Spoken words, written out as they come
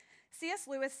C.S.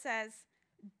 Lewis says,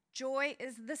 joy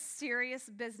is the serious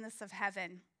business of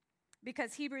heaven,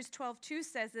 because Hebrews 12:2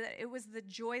 says that it was the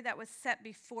joy that was set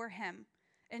before him,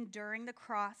 enduring the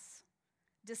cross,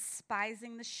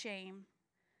 despising the shame,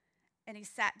 and he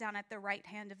sat down at the right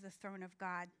hand of the throne of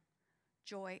God.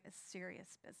 Joy is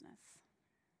serious business.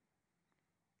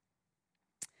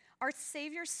 Our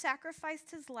Savior sacrificed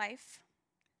his life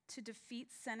to defeat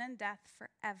sin and death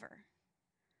forever.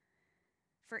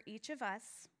 For each of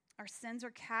us, our sins are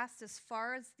cast as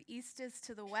far as the east is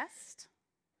to the west.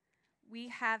 We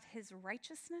have his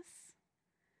righteousness,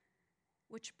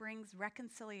 which brings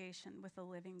reconciliation with the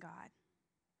living God.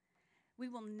 We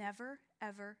will never,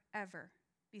 ever, ever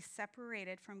be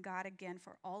separated from God again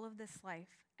for all of this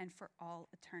life and for all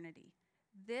eternity.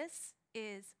 This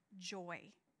is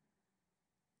joy.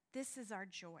 This is our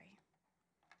joy.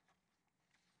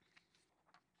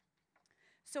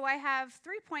 So I have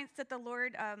 3 points that the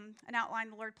Lord, an outline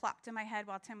the Lord plopped in my head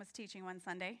while Tim was teaching one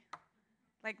Sunday.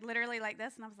 Like literally like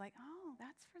this, and I was like, oh,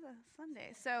 that's for the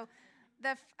Sunday. So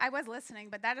I was listening,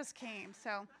 but that just came.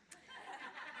 So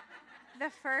the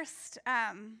first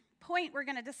point we're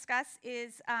going to discuss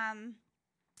is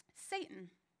Satan,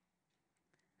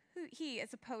 who he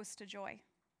is opposed to joy.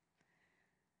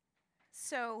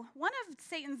 So one of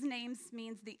Satan's names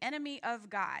means the enemy of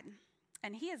God,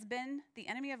 and he has been the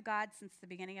enemy of God since the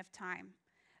beginning of time.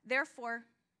 Therefore,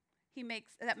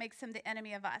 that makes him the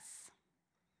enemy of us.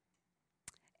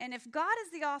 And if God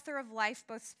is the author of life,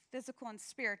 both physical and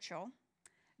spiritual,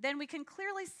 then we can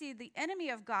clearly see the enemy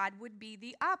of God would be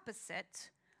the opposite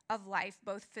of life,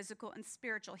 both physical and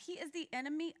spiritual. He is the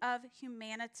enemy of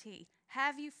humanity.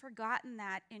 Have you forgotten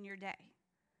that in your day?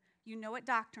 You know it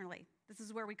doctrinally. This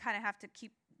is where we kind of have to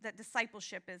keep that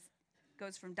discipleship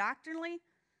goes from doctrinally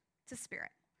to spirit.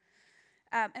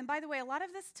 And by the way, a lot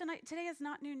of this today is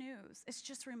not new news. It's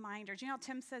just reminders. You know,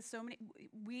 Tim says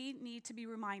we need to be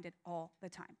reminded all the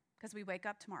time because we wake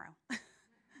up tomorrow.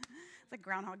 It's like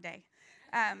Groundhog Day.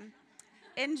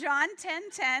 In John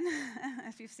 10:10,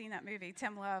 if you've seen that movie,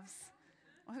 Tim loves.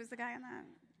 Well, who's the guy in that?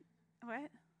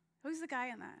 What? Who's the guy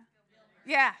in that?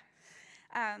 Yeah.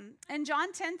 In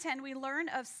John 10:10, we learn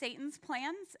of Satan's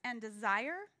plans and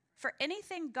desire for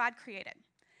anything God created.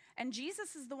 And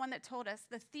Jesus is the one that told us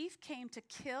the thief came to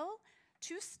kill,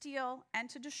 to steal, and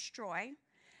to destroy.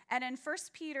 And in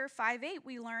 1 Peter 5:8,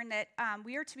 we learn that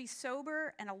we are to be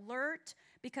sober and alert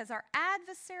because our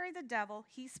adversary, the devil,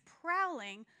 he's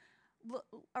prowling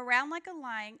around like a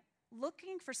lion,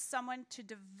 looking for someone to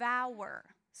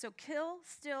devour. So kill,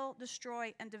 steal,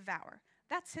 destroy, and devour.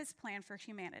 That's his plan for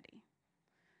humanity.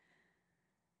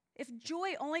 If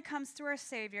joy only comes through our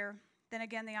Savior, then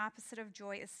again, the opposite of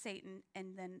joy is Satan,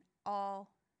 and then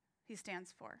all he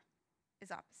stands for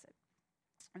is opposite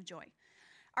of joy.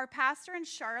 Our pastor in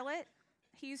Charlotte,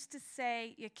 he used to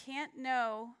say, you can't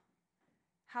know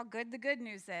how good the good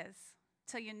news is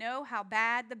till you know how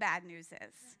bad the bad news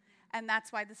is. And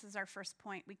that's why this is our first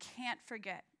point. We can't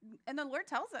forget. And the Lord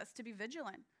tells us to be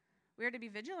vigilant. We are to be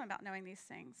vigilant about knowing these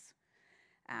things.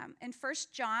 In 1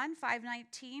 John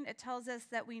 5:19, it tells us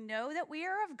that we know that we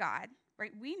are of God,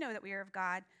 right? We know that we are of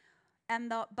God,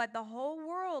 but the whole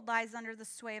world lies under the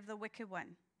sway of the wicked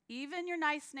one, even your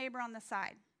nice neighbor on the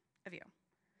side of you.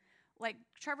 Like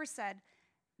Trevor said,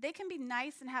 they can be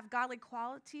nice and have godly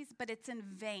qualities, but it's in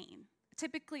vain.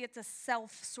 Typically, it's a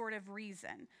self sort of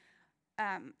reason.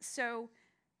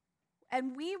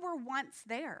 And we were once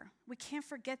there. We can't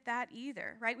forget that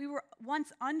either, right? We were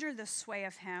once under the sway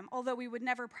of him, although we would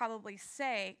never probably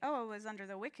say, oh, it was under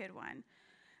the wicked one,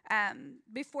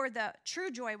 before the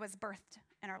true joy was birthed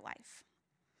in our life.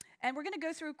 And we're going to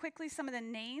go through quickly some of the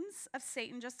names of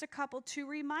Satan, just a couple, to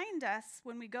remind us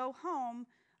when we go home,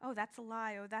 oh, that's a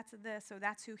lie, oh, that's a this, oh,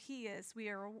 that's who he is. We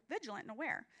are vigilant and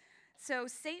aware. So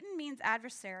Satan means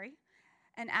adversary,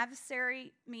 and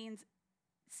adversary means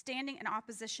standing in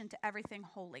opposition to everything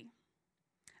holy.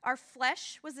 Our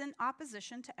flesh was in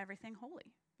opposition to everything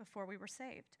holy before we were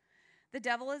saved. The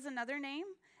devil is another name,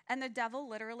 and the devil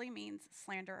literally means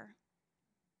slanderer.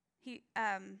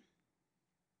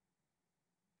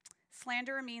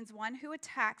 Slanderer means one who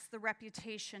attacks the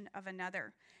reputation of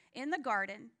another. In the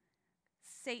garden,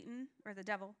 Satan, or the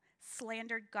devil,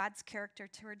 slandered God's character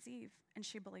towards Eve, and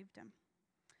she believed him.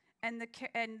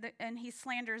 And he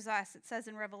slanders us. It says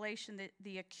in Revelation that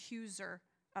the accuser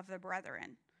of the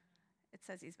brethren. It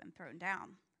says he's been thrown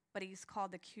down, but he's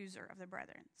called the accuser of the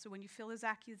brethren. So when you feel his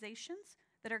accusations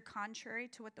that are contrary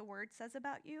to what the word says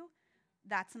about you,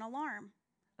 that's an alarm.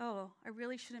 Oh, I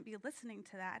really shouldn't be listening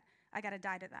to that. I got to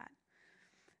die to that.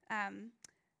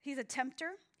 He's a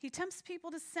tempter. He tempts people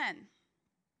to sin.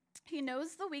 He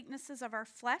knows the weaknesses of our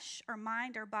flesh, our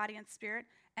mind, our body, and spirit,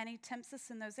 and he tempts us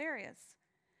in those areas.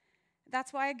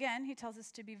 That's why, again, he tells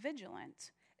us to be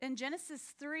vigilant. In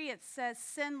Genesis 3, it says,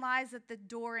 sin lies at the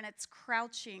door and it's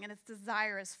crouching and its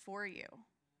desire is for you.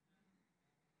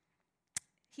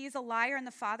 He's a liar and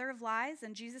the father of lies,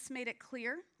 and Jesus made it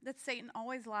clear that Satan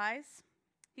always lies.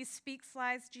 He speaks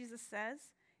lies, Jesus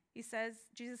says,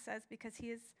 because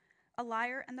he is a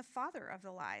liar and the father of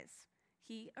the lies.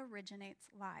 He originates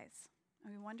lies.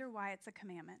 And we wonder why it's a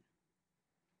commandment.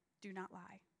 Do not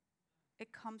lie.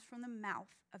 It comes from the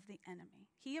mouth of the enemy.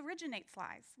 He originates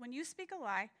lies. When you speak a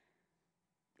lie,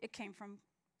 it came from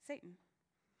Satan.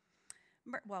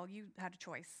 Well, you had a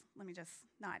choice. Let me just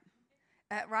not.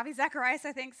 Ravi Zacharias,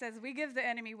 I think, says, we give the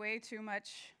enemy way too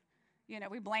much.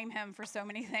 We blame him for so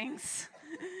many things.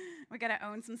 We got to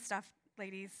own some stuff,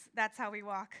 ladies. That's how we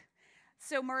walk.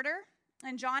 So murder.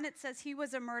 In John, it says he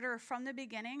was a murderer from the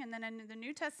beginning. And then in the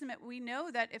New Testament, we know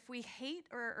that if we hate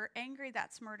or are angry,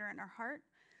 that's murder in our heart.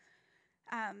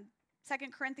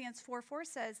 2 Corinthians 4:4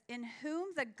 says, in whom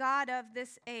the God of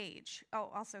this age,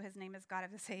 also his name is God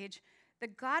of this age, the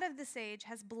God of this age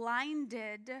has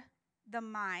blinded the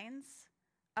minds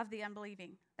of the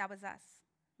unbelieving. That was us.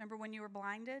 Remember when you were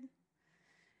blinded?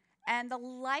 And the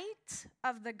light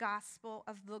of the gospel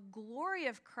of the glory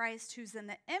of Christ, who's in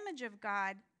the image of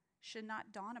God, should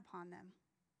not dawn upon them.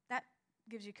 That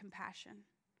gives you compassion.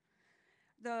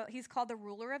 He's called the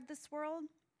ruler of this world.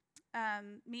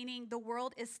 Meaning the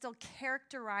world is still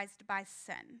characterized by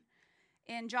sin.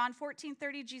 In John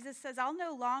 14:30, Jesus says, I'll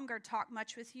no longer talk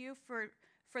much with you,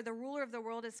 for the ruler of the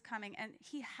world is coming, and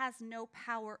he has no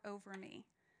power over me.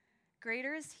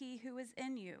 Greater is he who is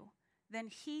in you than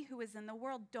he who is in the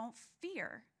world. Don't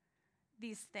fear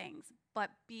these things,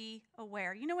 but be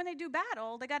aware. When they do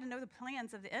battle, they got to know the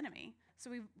plans of the enemy.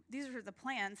 So these are the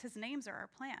plans. His names are our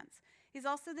plans. He's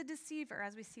also the deceiver,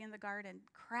 as we see in the garden,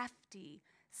 crafty,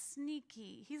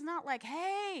 sneaky. He's not like,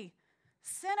 hey,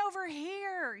 sin over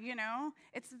here,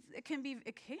 It can be,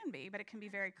 but it can be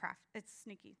very it's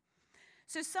sneaky.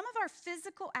 So some of our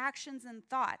physical actions and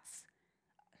thoughts,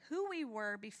 who we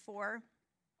were before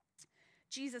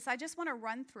Jesus, I just want to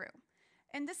run through.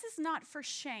 And this is not for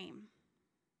shame.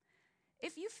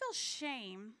 If you feel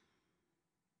shame,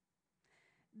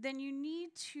 then you need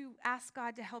to ask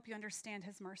God to help you understand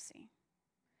his mercy.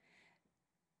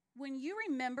 When you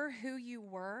remember who you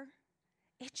were,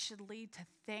 it should lead to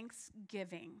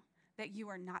thanksgiving that you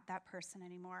are not that person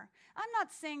anymore. I'm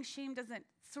not saying shame doesn't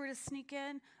sort of sneak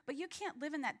in, but you can't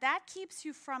live in that. That keeps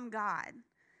you from God.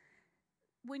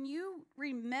 When you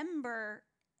remember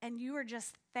and you are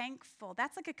just thankful,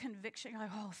 that's like a conviction. You're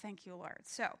like, oh, thank you, Lord.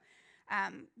 So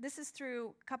this is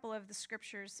through a couple of the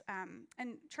scriptures.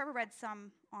 And Trevor read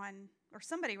some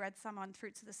somebody read some on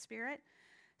fruits of the Spirit.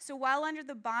 So while under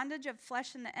the bondage of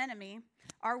flesh and the enemy,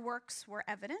 our works were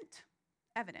evident.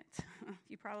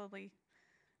 You probably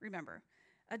remember.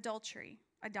 Adultery,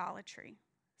 idolatry,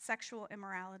 sexual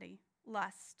immorality,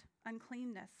 lust,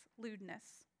 uncleanness,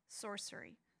 lewdness,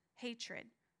 sorcery, hatred,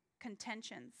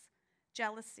 contentions,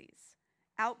 jealousies,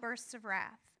 outbursts of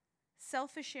wrath,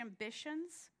 selfish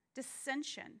ambitions,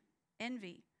 dissension,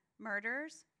 envy,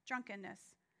 murders, drunkenness,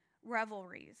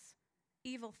 revelries,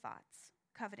 evil thoughts,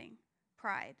 coveting,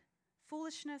 pride,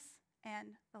 foolishness,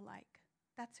 and the like.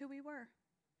 That's who we were.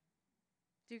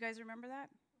 Do you guys remember that?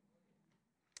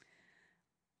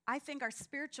 I think our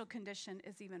spiritual condition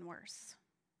is even worse.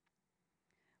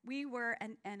 We were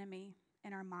an enemy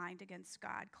in our mind against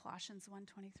God. Colossians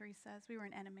 1:23 says we were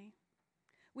an enemy.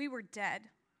 We were dead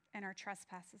in our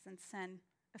trespasses and sin,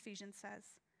 Ephesians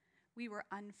says. We were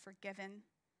unforgiven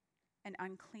and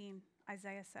unclean,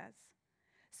 Isaiah says.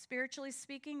 Spiritually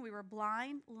speaking, we were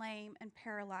blind, lame, and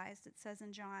paralyzed, it says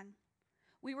in John.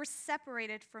 We were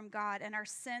separated from God, and our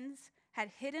sins had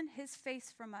hidden his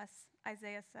face from us,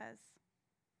 Isaiah says.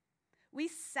 We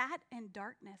sat in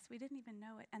darkness. We didn't even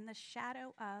know it. And the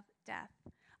shadow of death.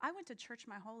 I went to church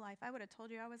my whole life. I would have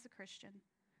told you I was a Christian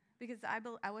because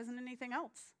I wasn't anything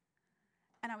else.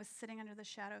 And I was sitting under the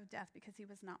shadow of death because he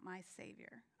was not my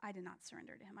Savior. I did not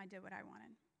surrender to him. I did what I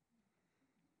wanted.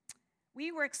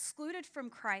 We were excluded from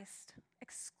Christ.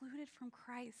 Excluded from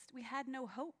Christ. We had no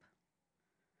hope.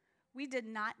 We did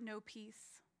not know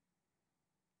peace.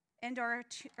 And our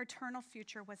eternal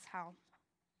future was hell.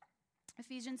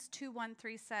 Ephesians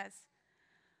 2:1-3 says,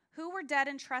 who were dead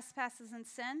in trespasses and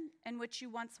sin, in which you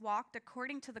once walked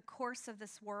according to the course of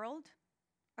this world,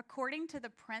 according to the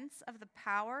prince of the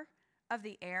power of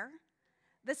the air,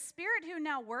 the spirit who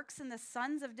now works in the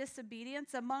sons of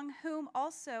disobedience, among whom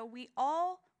also we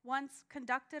all once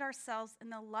conducted ourselves in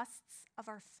the lusts of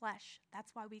our flesh.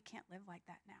 That's why we can't live like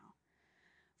that now.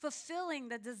 fulfilling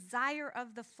the desire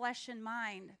of the flesh and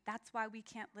mind. That's why we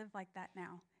can't live like that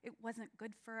now. It wasn't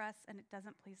good for us, and it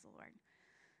doesn't please the Lord.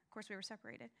 Of course, we were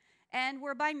separated. And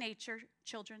we're by nature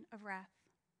children of wrath,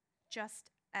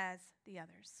 just as the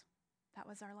others. That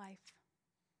was our life.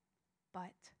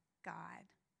 But God.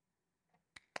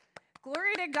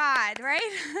 Glory to God,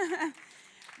 right?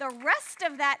 The rest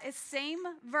of that is same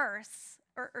verse,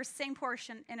 or same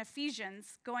portion in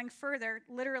Ephesians, going further,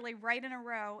 literally right in a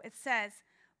row. It says,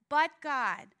 but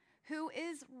God, who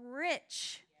is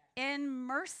rich in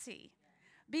mercy,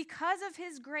 because of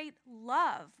his great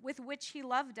love with which he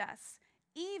loved us,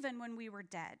 even when we were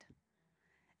dead,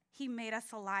 he made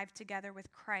us alive together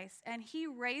with Christ, and he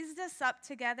raised us up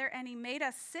together, and he made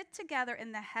us sit together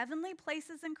in the heavenly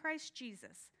places in Christ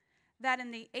Jesus, that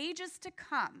in the ages to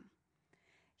come,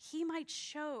 he might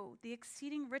show the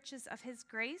exceeding riches of his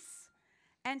grace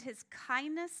and his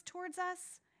kindness towards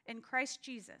us in Christ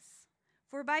Jesus.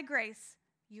 For by grace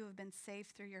you have been saved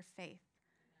through your faith,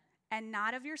 and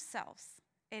not of yourselves.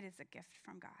 It is a gift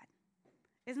from God.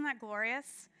 Isn't that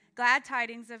glorious? Glad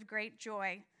tidings of great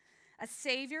joy. A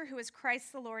Savior who is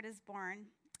Christ the Lord is born.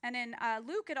 And in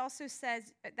Luke, it also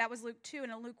says, that was Luke 2,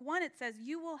 and in Luke 1, it says,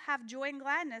 you will have joy and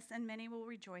gladness, and many will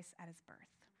rejoice at his birth.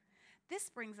 This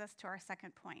brings us to our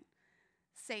second point,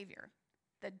 Savior,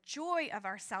 the joy of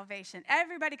our salvation.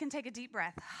 Everybody can take a deep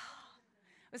breath.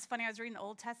 It was funny, I was reading the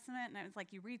Old Testament, and it was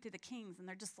like you read through the Kings, and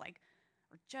they're just like,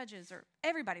 or Judges, or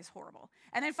everybody's horrible.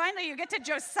 And then finally you get to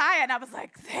Josiah, and I was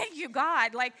like, thank you,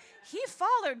 God. Like, he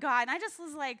followed God. And I just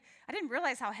was like, I didn't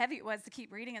realize how heavy it was to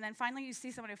keep reading. And then finally you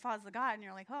see someone who follows the God, and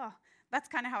you're like, oh, that's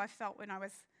kind of how I felt when I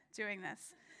was doing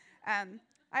this.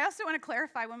 I also want to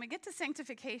clarify, when we get to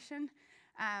sanctification,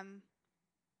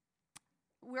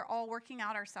 we're all working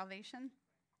out our salvation.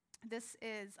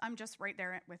 I'm just right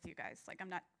there with you guys. Like, I'm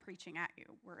not preaching at you.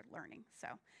 We're learning, so.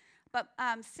 But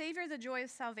Savior, the joy of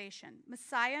salvation.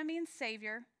 Messiah means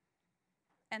Savior,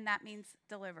 and that means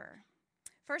deliverer.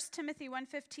 1 Timothy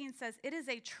 1:15 says, it is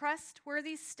a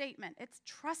trustworthy statement. It's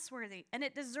trustworthy, and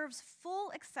it deserves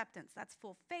full acceptance. That's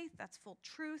full faith. That's full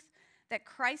truth, that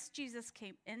Christ Jesus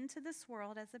came into this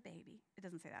world as a baby. It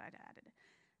doesn't say that, I added it.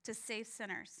 To save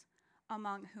sinners,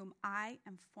 among whom I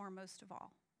am foremost of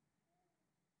all.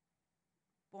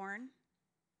 Born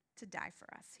to die for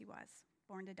us, he was.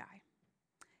 Born to die.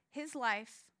 His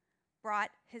life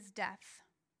brought his death,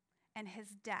 and his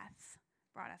death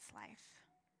brought us life.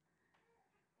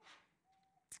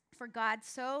 For God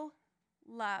so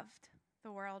loved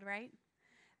the world, right?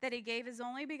 That he gave his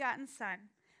only begotten Son,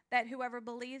 that whoever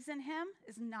believes in him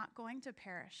is not going to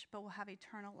perish, but will have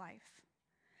eternal life.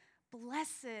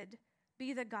 Blessed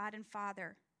be the God and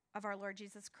Father of our Lord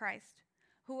Jesus Christ,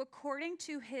 who according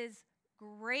to his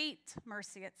great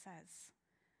mercy, it says,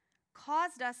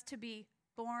 caused us to be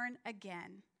born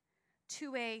again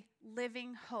to a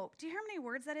living hope. Do you hear how many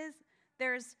words that is?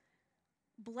 There's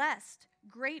blessed,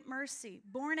 great mercy,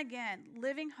 born again,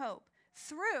 living hope,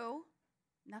 through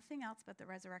nothing else but the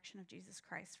resurrection of Jesus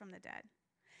Christ from the dead.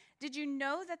 Did you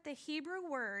know that the Hebrew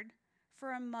word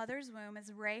for a mother's womb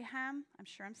is Raham? I'm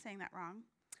sure I'm saying that wrong.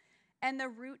 And the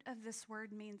root of this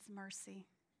word means mercy.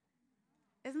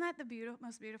 Isn't that the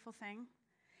most beautiful thing?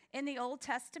 In the Old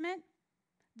Testament,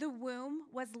 the womb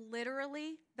was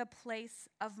literally the place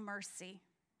of mercy.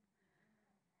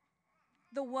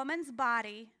 The woman's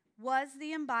body was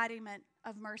the embodiment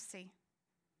of mercy.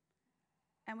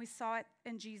 And we saw it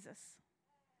in Jesus.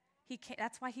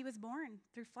 That's why he was born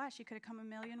through flesh. He could have come a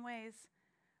million ways.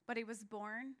 But he was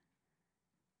born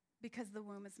because the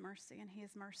womb is mercy, and he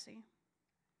is mercy.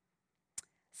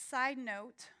 Side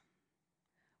note,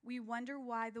 we wonder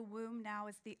why the womb now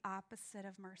is the opposite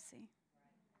of mercy.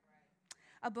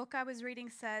 A book I was reading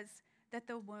says that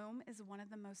the womb is one of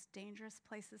the most dangerous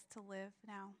places to live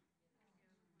now.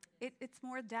 It's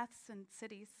more deaths in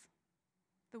cities.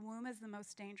 The womb is the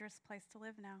most dangerous place to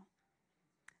live now.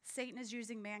 Satan is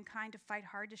using mankind to fight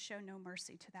hard to show no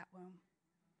mercy to that womb.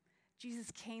 Jesus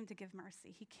came to give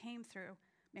mercy. He came through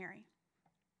Mary.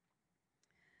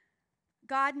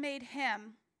 God made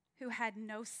him who had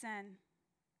no sin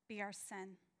be our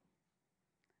sin,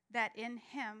 that in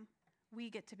him we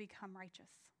get to become righteous.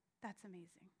 That's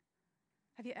amazing.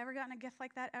 Have you ever gotten a gift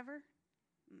like that ever?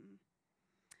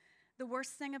 The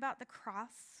worst thing about the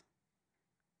cross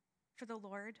for the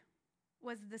Lord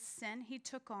was the sin he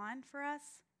took on for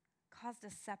us caused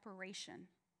a separation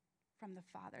from the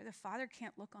Father. The Father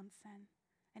can't look on sin.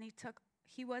 And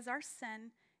he was our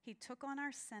sin. He took on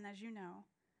our sin, as you know.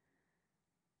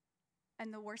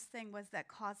 And the worst thing was that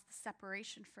caused the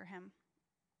separation for him.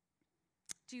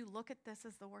 Do you look at this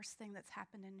as the worst thing that's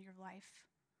happened in your life?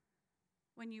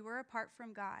 when you were apart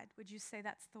from God, would you say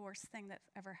that's the worst thing that's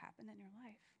ever happened in your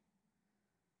life?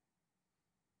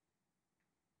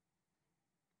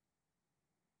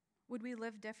 Would we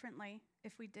live differently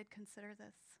if we did consider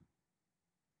this?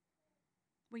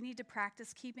 We need to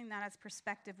practice keeping that as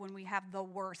perspective when we have the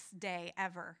worst day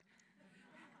ever.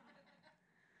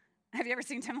 Have you ever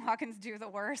seen Tim Hawkins do The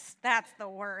Worst? That's the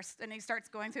worst. And he starts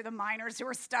going through the miners who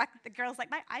are stuck. The girl's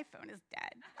like, my iPhone is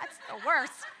dead. That's the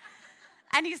worst.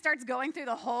 And he starts going through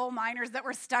the whole miners that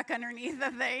were stuck underneath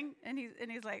the thing. And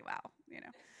he's like, wow,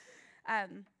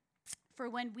 For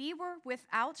when we were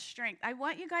without strength, I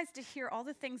want you guys to hear all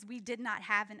the things we did not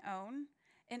have and own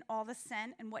in all the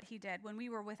sin and what he did. When we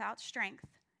were without strength,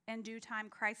 in due time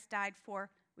Christ died for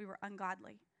we were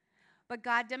ungodly. But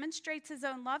God demonstrates his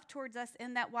own love towards us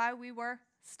in that while we were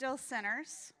still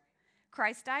sinners,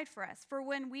 Christ died for us. For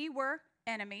when we were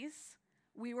enemies,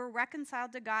 we were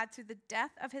reconciled to God through the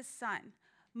death of his Son.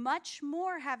 Much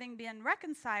more, having been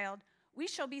reconciled, we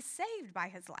shall be saved by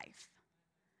his life.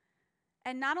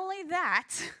 And not only that,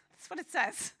 that's what it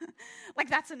says. Like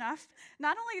that's enough.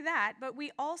 Not only that, but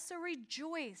we also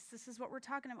rejoice. This is what we're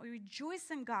talking about. We rejoice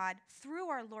in God through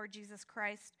our Lord Jesus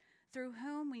Christ, through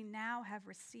whom we now have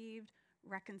received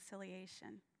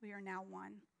reconciliation. We are now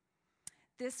one.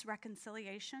 This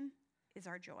reconciliation is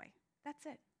our joy. That's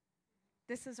it.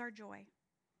 This is our joy.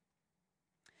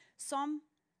 Psalm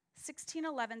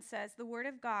 16:11 says, the word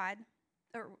of God,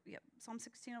 Psalm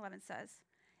 16:11 says,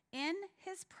 in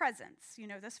his presence, you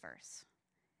know this verse,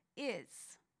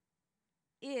 is.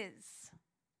 It's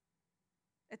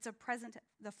a present,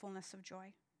 the fullness of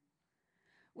joy.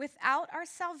 Without our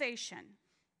salvation,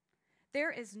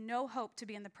 there is no hope to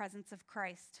be in the presence of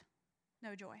Christ.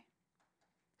 No joy.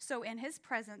 So in his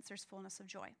presence, there's fullness of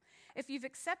joy. If you've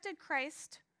accepted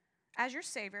Christ as your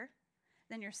Savior,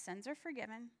 then your sins are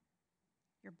forgiven.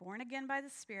 You're born again by the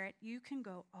Spirit. You can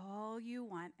go all you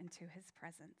want into his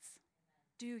presence.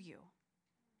 Do you?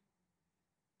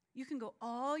 You can go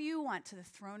all you want to the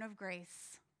throne of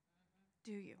grace.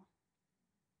 Do you?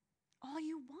 All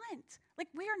you want. Like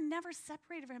we are never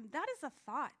separated from him. That is a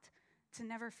thought to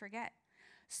never forget.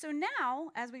 So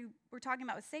now, as we were talking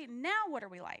about with Satan, now what are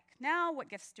we like? Now what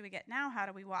gifts do we get? Now how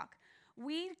do we walk?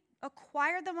 We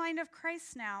acquire the mind of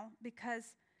Christ now because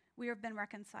we have been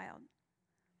reconciled.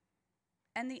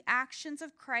 And the actions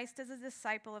of Christ as a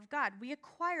disciple of God, we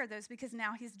acquire those because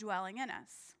now he's dwelling in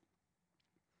us.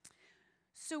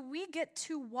 So we get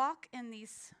to walk in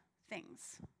these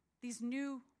things, this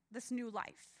new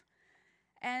life.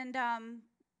 And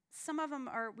some of them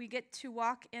are, we get to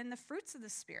walk in the fruits of the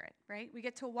Spirit, right? We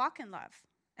get to walk in love,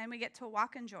 and we get to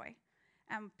walk in joy,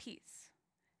 and peace,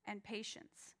 and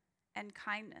patience, and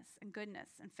kindness, and goodness,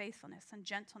 and faithfulness, and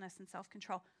gentleness, and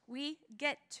self-control. We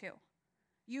get to.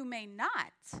 You may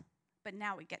not, but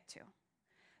now we get to.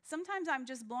 Sometimes I'm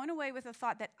just blown away with the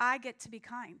thought that I get to be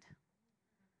kind.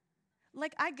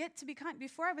 Like I get to be kind.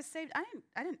 Before I was saved, I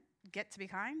didn't get to be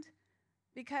kind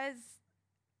because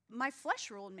my flesh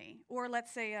ruled me. Or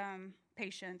let's say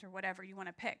patient or whatever you want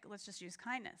to pick. Let's just use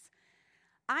kindness.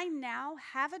 I now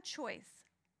have a choice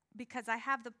because I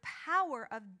have the power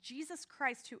of Jesus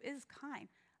Christ who is kind.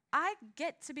 I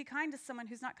get to be kind to someone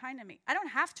who's not kind to me. I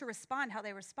don't have to respond how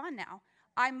they respond now.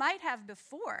 I might have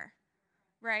before,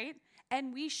 right?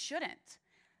 And we shouldn't.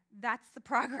 That's the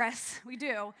progress we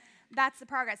do. That's the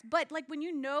progress. But like when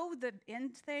you know the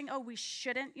end thing, oh, we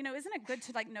shouldn't, isn't it good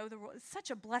to like know the rules? It's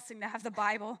such a blessing to have the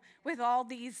Bible with all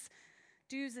these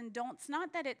do's and don'ts.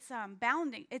 Not that it's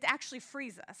bounding. It actually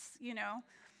frees us,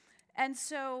 And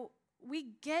so we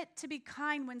get to be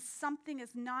kind when someone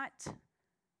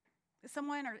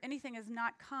or anything is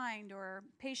not kind or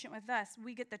patient with us.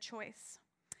 We get the choice.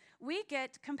 We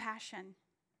get compassion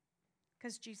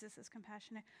because Jesus is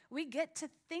compassionate. We get to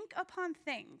think upon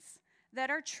things that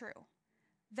are true,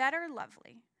 that are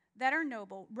lovely, that are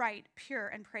noble, right, pure,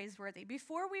 and praiseworthy.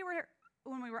 Before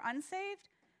when we were unsaved,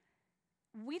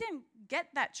 we didn't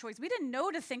get that choice. We didn't know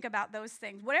to think about those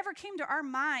things. Whatever came to our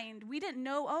mind, we didn't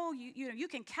know, you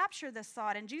can capture this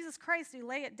thought. And Jesus Christ, you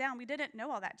lay it down. We didn't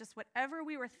know all that. Just whatever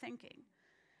we were thinking,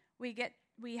 we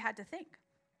had to think.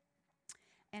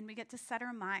 And we get to set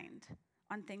our mind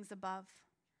on things above,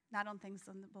 not on things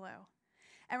below.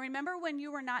 And remember when you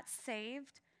were not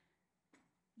saved,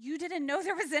 you didn't know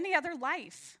there was any other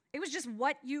life. It was just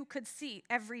what you could see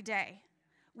every day.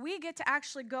 We get to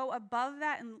actually go above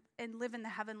that and live in the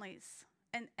heavenlies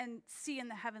and see in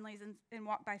the heavenlies and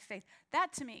walk by faith.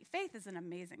 That to me, faith is an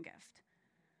amazing gift.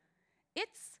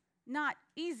 It's not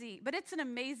easy, but it's an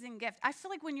amazing gift. I feel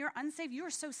like when you're unsaved, you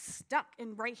are so stuck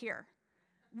in right here.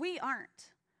 We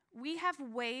aren't. We have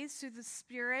ways through the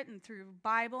Spirit and through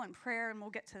Bible and prayer, and we'll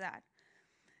get to that.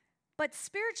 But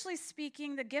spiritually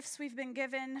speaking, the gifts we've been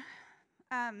given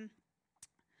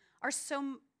are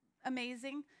so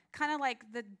amazing, kind of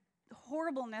like the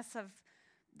horribleness of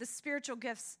the spiritual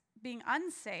gifts being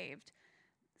unsaved.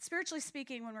 Spiritually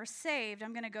speaking, when we're saved,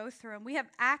 I'm going to go through them. We have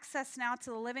access now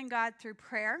to the living God through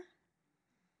prayer.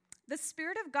 The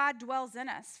Spirit of God dwells in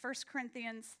us, 1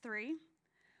 Corinthians 3.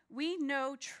 We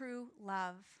know true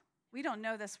love. We don't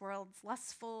know this world's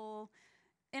lustful,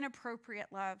 inappropriate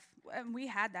love. And we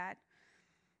had that.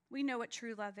 We know what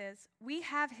true love is. We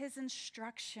have his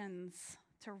instructions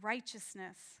to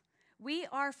righteousness. We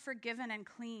are forgiven and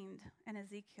cleaned in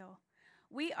Ezekiel.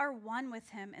 We are one with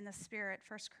him in the Spirit,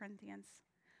 1 Corinthians.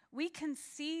 We can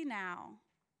see now,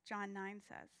 John 9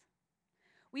 says.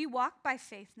 We walk by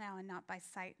faith now and not by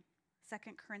sight, 2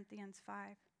 Corinthians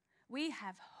 5. We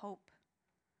have hope,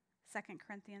 2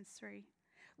 Corinthians 3.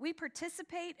 We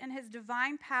participate in his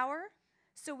divine power,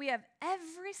 so we have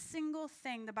every single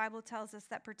thing the Bible tells us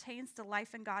that pertains to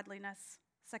life and godliness,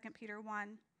 2 Peter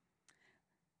 1.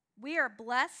 We are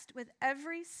blessed with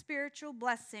every spiritual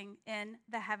blessing in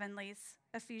the heavenlies,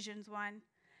 Ephesians 1.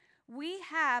 We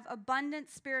have abundant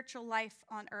spiritual life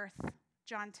on earth,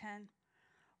 John 10.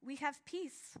 We have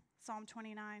peace, Psalm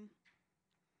 29.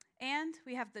 And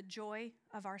we have the joy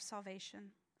of our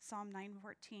salvation, Psalm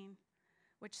 9:14,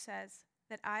 which says,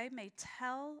 that I may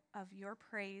tell of your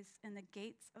praise in the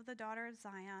gates of the daughter of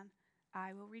Zion.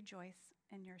 I will rejoice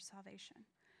in your salvation.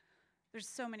 There's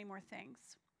so many more things.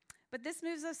 But this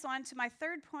moves us on to my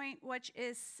third point, which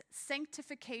is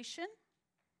sanctification.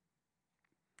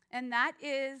 And that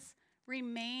is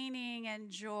remaining in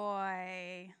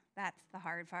joy. That's the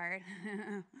hard part.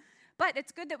 But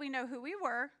it's good that we know who we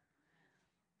were,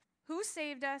 who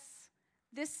saved us.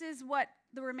 This is what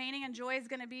the remaining in joy is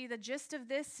going to be. The gist of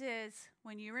this is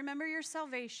when you remember your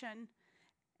salvation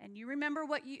and you remember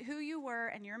who you were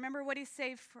and you remember what he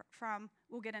saved from,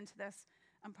 we'll get into this.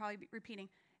 I'm probably repeating.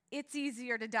 It's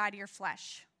easier to die to your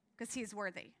flesh because he's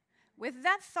worthy. With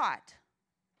that thought,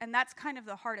 and that's kind of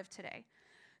the heart of today.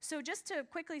 So just to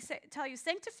quickly tell you,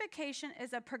 sanctification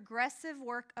is a progressive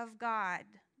work of God.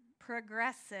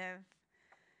 Progressive.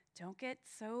 Don't get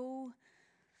so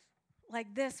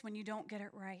like this when you don't get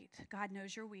it right. God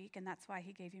knows you're weak, and that's why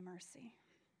he gave you mercy.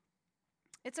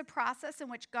 It's a process in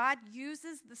which God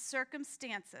uses the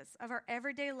circumstances of our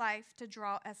everyday life to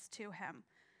draw us to him.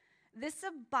 This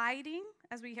abiding,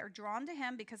 as we are drawn to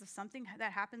him because of something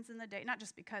that happens in the day, not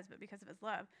just because, but because of his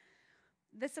love.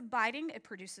 This abiding, it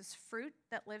produces fruit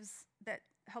that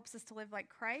helps us to live like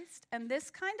Christ. And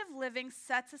this kind of living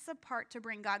sets us apart to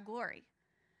bring God glory.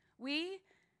 We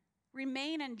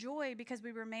remain in joy because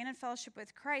we remain in fellowship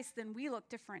with Christ, then we look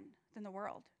different than the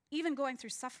world. Even going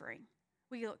through suffering,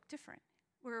 we look different.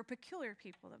 We're a peculiar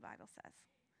people, the Bible says.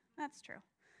 That's true.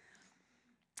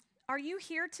 Are you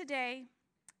here today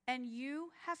and you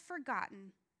have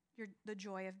forgotten the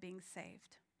joy of being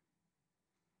saved?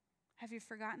 Have you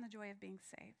forgotten the joy of being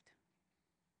saved?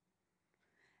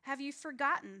 Have you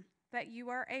forgotten that you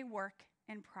are a work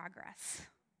in progress?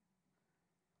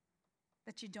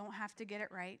 That you don't have to get it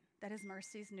right, that his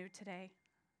mercy is new today.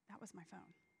 That was my phone.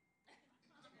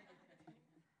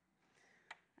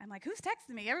 I'm like, who's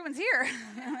texting me? Everyone's here.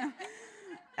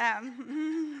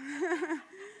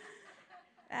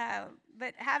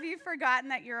 But have you forgotten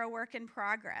that you're a work in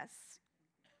progress?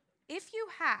 If you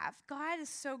have, God is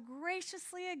so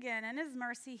graciously, again, in his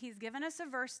mercy, he's given us a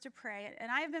verse to pray.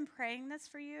 And I have been praying this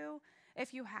for you,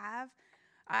 if you have.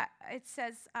 It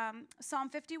says, Psalm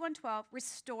 51:12,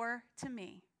 restore to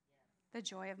me the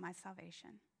joy of my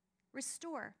salvation.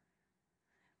 Restore.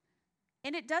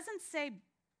 And it doesn't say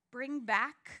bring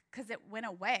back because it went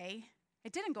away.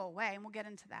 It didn't go away, and we'll get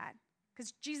into that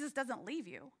because Jesus doesn't leave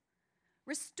you.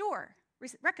 Restore,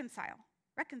 reconcile.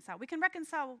 We can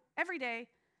reconcile every day.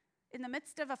 In the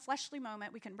midst of a fleshly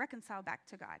moment, we can reconcile back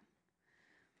to God.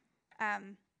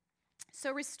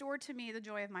 So restore to me the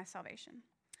joy of my salvation.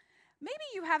 Maybe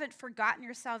you haven't forgotten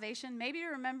your salvation. Maybe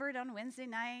you remember it on Wednesday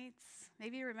nights.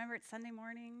 Maybe you remember it Sunday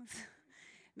mornings.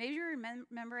 Maybe you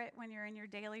remember it when you're in your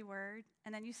daily word,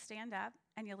 and then you stand up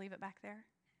and you leave it back there,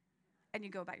 and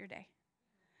you go about your day.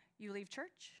 You leave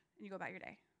church, and you go about your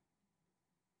day.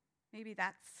 Maybe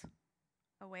that's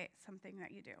something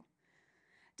that you do.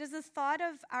 Does the thought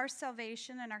of our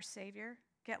salvation and our Savior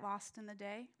get lost in the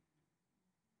day?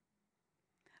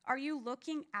 Are you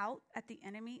looking out at the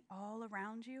enemy all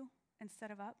around you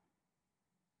instead of up?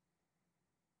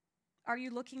 Are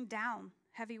you looking down,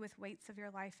 heavy with weights of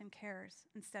your life and cares,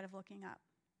 instead of looking up?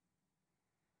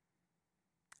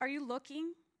 Are you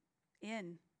looking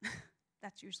in?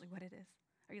 That's usually what it is.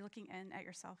 Are you looking in at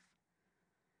yourself?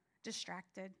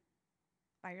 Distracted,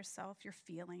 by yourself, your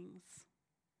feelings.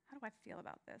 How do I feel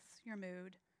about this? Your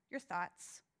mood, your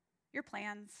thoughts, your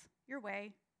plans, your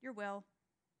way, your will,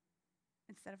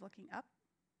 instead of looking up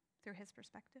through his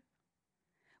perspective.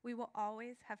 We will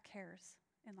always have cares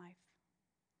in life.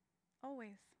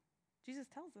 Always. Jesus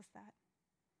tells us that.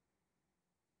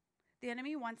 The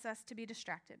enemy wants us to be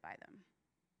distracted by them.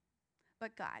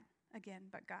 But God,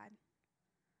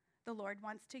 the Lord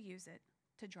wants to use it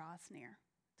to draw us near,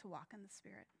 to walk in the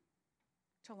Spirit,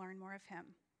 to learn more of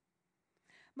him.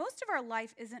 Most of our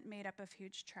life isn't made up of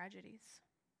huge tragedies,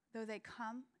 though they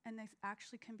come and they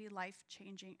actually can be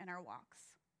life-changing in our walks,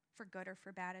 for good or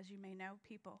for bad, as you may know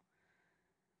people.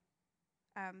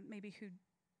 Maybe who,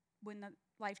 when the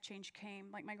life change came,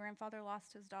 like my grandfather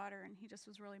lost his daughter and he just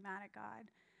was really mad at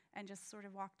God and just sort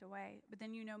of walked away. But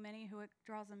then you know many who it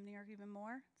draws them near even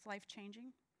more. It's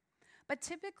life-changing. But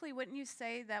typically, wouldn't you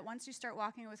say that once you start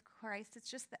walking with Christ, it's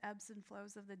just the ebbs and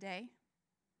flows of the day?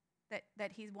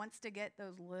 That he wants to get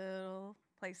those little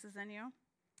places in you?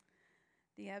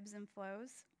 The ebbs and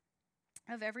flows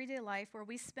of everyday life where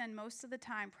we spend most of the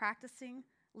time practicing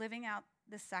living out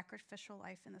this sacrificial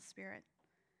life in the Spirit.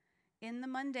 In the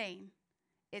mundane,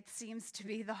 it seems to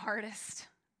be the hardest.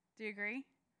 Do you agree?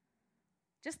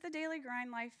 Just the daily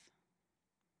grind life.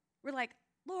 We're like,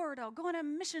 Lord, I'll go on a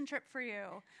mission trip for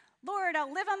you. Lord,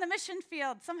 I'll live on the mission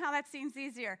field. Somehow that seems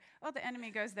easier. Well, the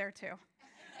enemy goes there too.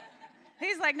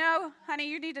 He's like, no, honey,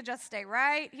 you need to just stay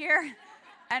right here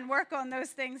and work on those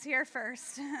things here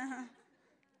first.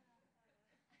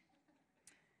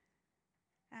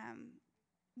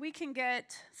 We can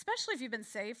get, especially if you've been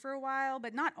saved for a while,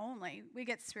 but not only, we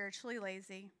get spiritually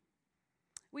lazy.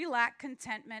 We lack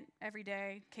contentment every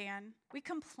day, We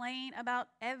complain about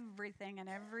everything and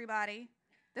everybody.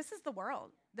 This is the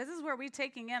world. This is where we're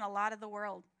taking in a lot of the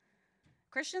world.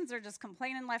 Christians are just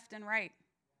complaining left and right.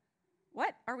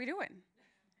 What are we doing?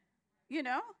 You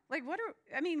know? Like,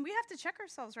 we have to check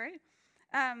ourselves, right?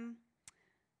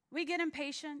 We get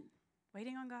impatient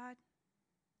waiting on God.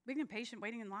 We get impatient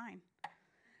waiting in line.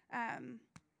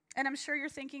 And I'm sure you're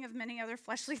thinking of many other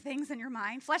fleshly things in your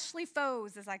mind, fleshly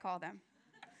foes, as I call them.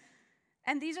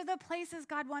 And these are the places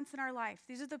God wants in our life.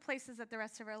 These are the places that the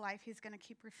rest of our life he's going to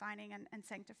keep refining and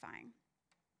sanctifying.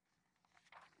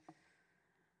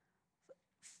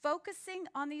 Focusing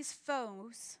on these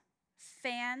foes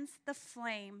fans the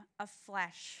flame of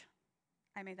flesh.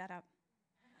 I made that up.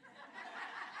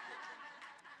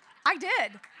 I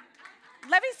did.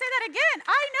 Let me say that again.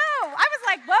 I know. I was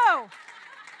like, whoa.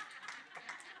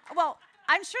 Well,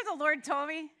 I'm sure the Lord told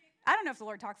me. I don't know if the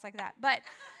Lord talks like that, but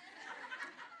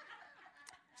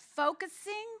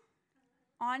focusing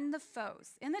on the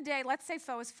foes. In the day, let's say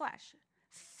foe is flesh.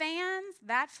 Fans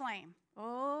that flame.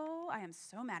 Oh, I am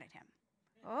so mad at him.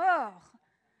 Oh,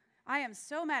 I am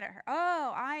so mad at her.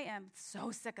 Oh, I am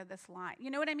so sick of this line.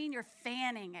 You know what I mean? You're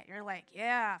fanning it. You're like,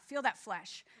 yeah, feel that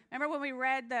flesh. Remember when we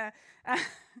read the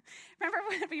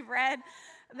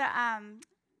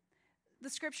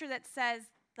scripture that says,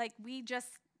 like, we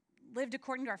just lived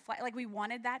according to our flesh, like we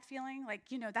wanted that feeling, like,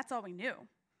 that's all we knew.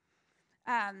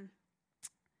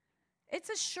 It's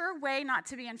a sure way not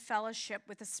to be in fellowship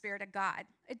with the Spirit of God.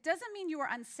 It doesn't mean you are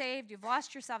unsaved, you've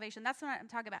lost your salvation. That's what I'm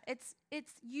talking about. It's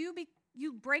you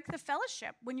break the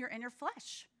fellowship when you're in your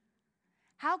flesh.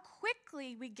 How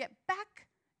quickly we get back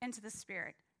into the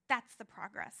Spirit, that's the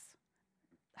progress.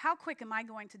 How quick am I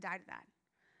going to die to that?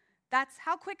 That's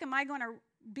how quick am I going to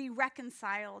be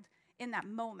reconciled in that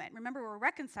moment? Remember, we're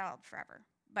reconciled forever,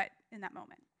 but in that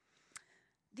moment.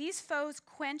 These foes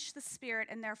quench the Spirit,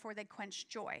 and therefore they quench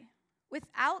joy.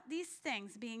 Without these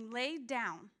things being laid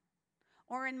down,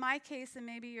 or in my case, and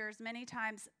maybe yours, many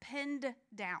times pinned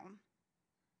down,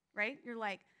 right?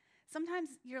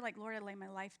 Sometimes you're like, Lord, I lay my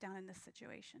life down in this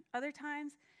situation. Other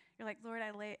times, you're like, Lord, no,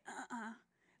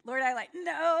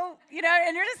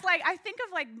 and you're just like, I think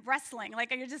of like wrestling,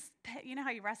 like you're just, how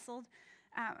you wrestled?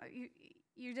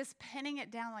 You're just pinning it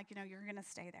down like, you're going to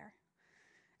stay there.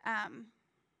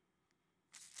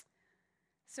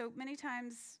 So many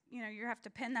times, you have to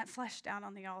pin that flesh down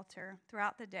on the altar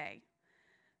throughout the day.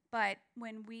 But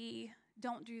when we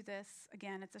don't do this,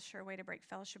 again, it's a sure way to break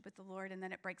fellowship with the Lord, and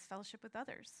then it breaks fellowship with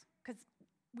others. Because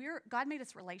God made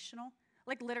us relational.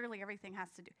 Like literally everything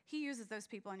has to do. He uses those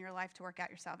people in your life to work out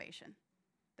your salvation,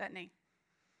 doesn't he?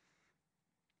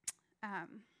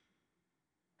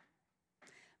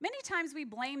 Many times we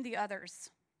blame the others.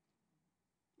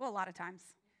 Well, a lot of times.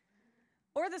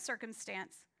 Or the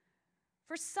circumstance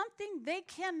for something they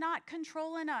cannot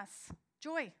control in us.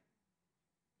 Joy.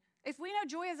 If we know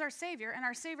joy is our Savior and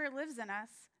our Savior lives in us,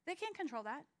 they can't control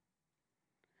that.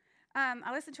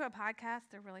 I listened to a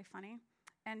podcast. They're really funny.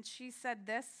 And she said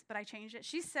this, but I changed it.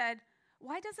 She said,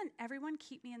 "Why doesn't everyone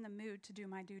keep me in the mood to do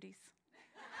my duties?"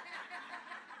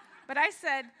 But I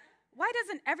said, "Why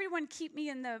doesn't everyone keep me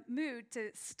in the mood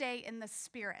to stay in the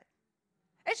Spirit?"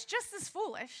 It's just as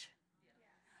foolish.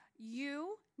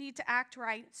 You need to act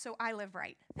right, so I live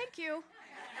right. Thank you.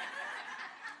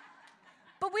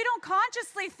 But we don't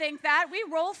consciously think that. We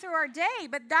roll through our day,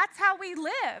 but that's how we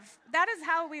live. That is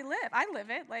how we live. I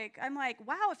live it. I'm like,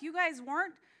 wow, if you guys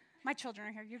weren't, my children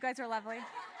are here. You guys are lovely.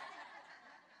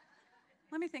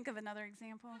 Let me think of another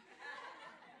example.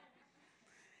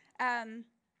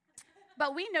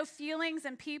 But we know feelings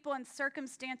and people and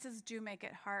circumstances do make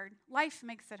it hard. Life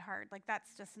makes it hard.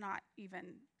 That's just not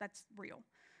even, that's real.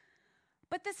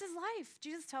 But this is life.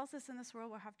 Jesus tells us in this world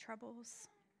we'll have troubles.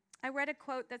 I read a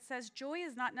quote that says, "Joy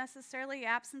is not necessarily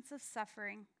absence of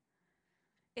suffering.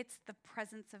 It's the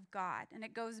presence of God." And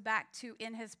it goes back to,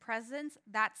 in his presence,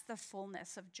 that's the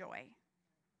fullness of joy.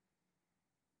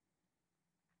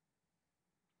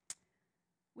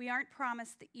 We aren't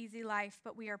promised the easy life,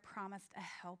 but we are promised a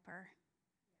helper.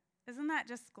 Isn't that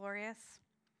just glorious?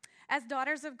 As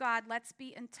daughters of God, let's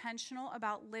be intentional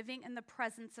about living in the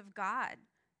presence of God.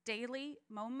 Daily,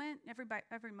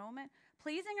 every moment,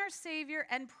 pleasing our Savior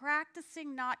and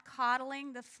practicing not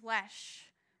coddling the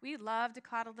flesh. We love to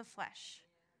coddle the flesh.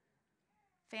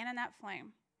 Fanning that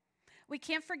flame. We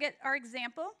can't forget our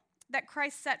example that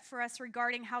Christ set for us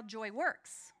regarding how joy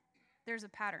works. There's a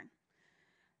pattern.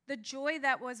 The joy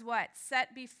that was what?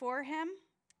 Set before him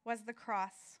was the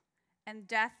cross, and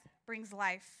death brings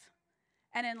life.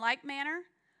 And in like manner,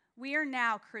 we are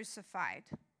now crucified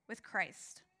with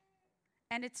Christ.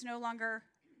 And it's no longer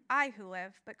I who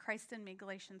live, but Christ in me,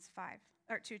 Galatians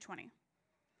 2:20.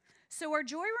 So our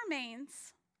joy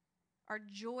remains. Our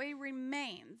joy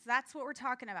remains. That's what we're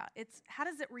talking about. It's how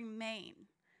does it remain?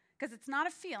 Because it's not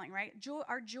a feeling, right?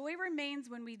 Our joy remains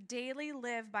when we daily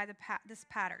live by this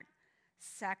pattern.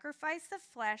 Sacrifice the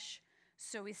flesh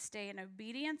so we stay in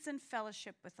obedience and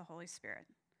fellowship with the Holy Spirit.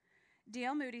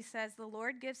 D.L. Moody says, "The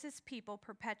Lord gives his people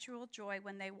perpetual joy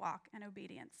when they walk in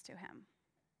obedience to him."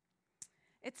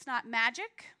 It's not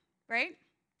magic, right?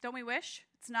 Don't we wish?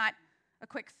 It's not a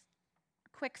quick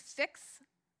fix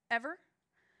ever.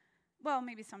 Well,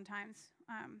 maybe sometimes.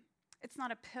 It's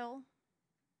not a pill.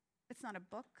 It's not a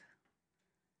book.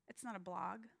 It's not a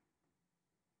blog.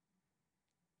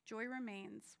 Joy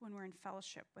remains when we're in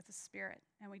fellowship with the Spirit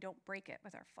and we don't break it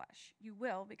with our flesh. You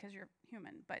will because you're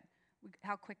human, but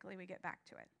how quickly we get back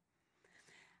to it.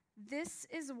 This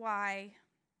is why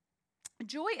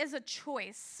joy is a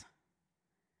choice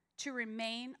to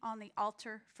remain on the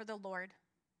altar for the Lord.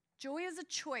 Joy is a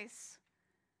choice.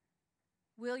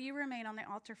 Will you remain on the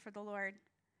altar for the Lord?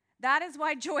 That is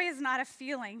why joy is not a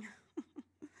feeling.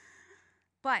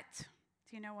 But,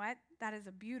 do you know what? That is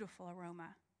a beautiful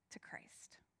aroma to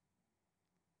Christ.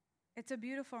 It's a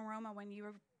beautiful aroma when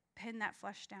you pin that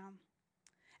flesh down.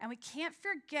 And we can't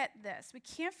forget this. We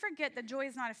can't forget that joy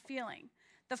is not a feeling.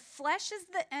 The flesh is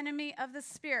the enemy of the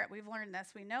Spirit. We've learned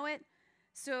this. We know it.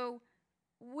 So,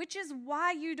 which is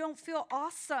why you don't feel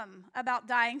awesome about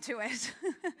dying to it.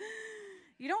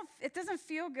 It doesn't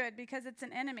feel good because it's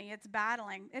an enemy. It's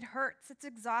battling. It hurts. It's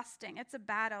exhausting. It's a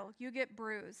battle. You get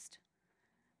bruised.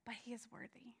 But he is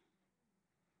worthy.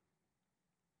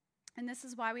 And this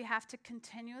is why we have to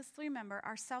continuously remember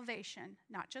our salvation,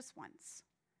 not just once,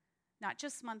 not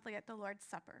just monthly at the Lord's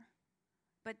Supper,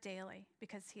 but daily,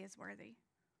 because he is worthy.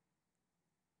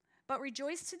 But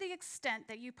rejoice to the extent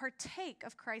that you partake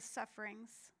of Christ's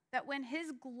sufferings, that when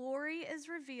his glory is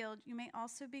revealed, you may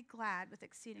also be glad with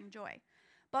exceeding joy.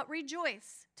 But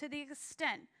rejoice to the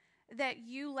extent that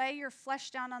you lay your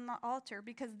flesh down on the altar,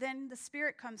 because then the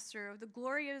Spirit comes through, the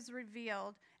glory is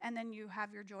revealed, and then you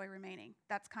have your joy remaining.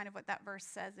 That's kind of what that verse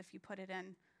says if you put it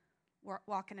in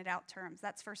walking it out terms.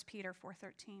 That's 1 Peter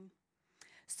 4:13.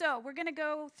 So we're going to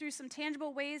go through some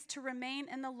tangible ways to remain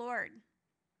in the Lord.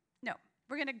 No,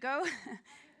 we're going to go,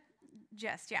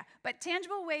 but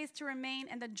tangible ways to remain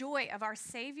in the joy of our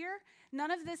Savior.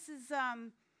 None of this is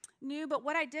new, but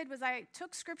what I did was I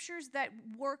took scriptures that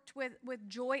worked with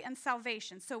joy and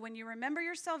salvation. So when you remember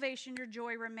your salvation, your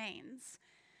joy remains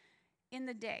in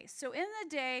the day. So in the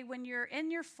day, when you're in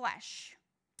your flesh,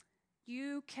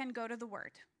 you can go to the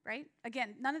Word, right?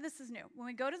 Again, none of this is new. When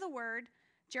we go to the Word,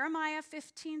 Jeremiah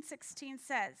 15:16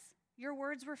 says, "Your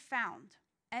words were found,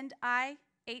 and I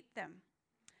ate them.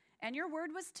 And your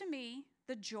word was to me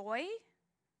the joy,"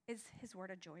 is his word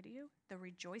a joy to you? "The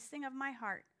rejoicing of my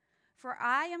heart. For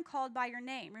I am called by your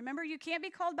name." Remember, you can't be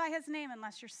called by his name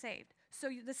unless you're saved. So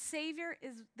the Savior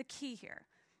is the key here.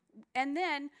 And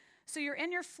then, so you're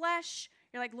in your flesh.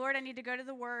 You're like, "Lord, I need to go to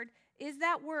the Word." Is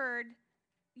that Word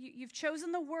you've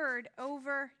chosen the word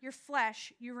over your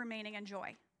flesh, you're remaining in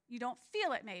joy. You don't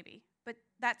feel it maybe, but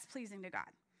that's pleasing to God.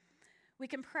 We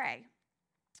can pray.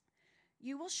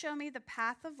 You will show me the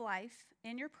path of life.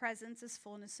 In your presence is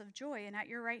fullness of joy, and at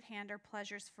your right hand are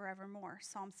pleasures forevermore.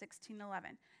 Psalm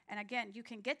 16:11. And again, you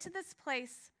can get to this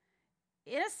place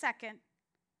in a second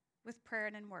with prayer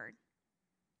and in word.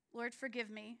 Lord, forgive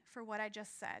me for what I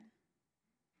just said.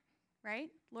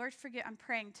 Right? Lord, I'm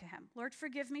praying to him. Lord,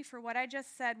 forgive me for what I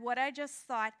just said, what I just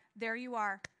thought. There you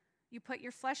are. You put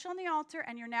your flesh on the altar,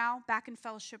 and you're now back in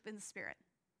fellowship in the Spirit.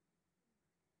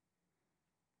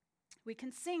 We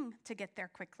can sing to get there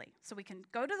quickly. So we can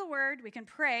go to the word, we can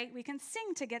pray, we can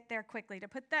sing to get there quickly, to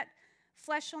put that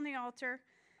flesh on the altar.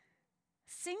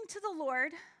 Sing to the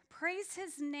Lord, praise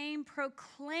his name,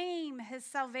 proclaim his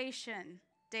salvation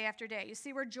day after day. You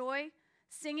see where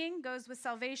singing goes with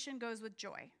salvation, goes with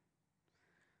joy.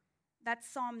 That's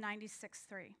Psalm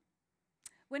 96:3.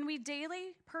 When we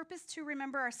daily purpose to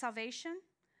remember our salvation,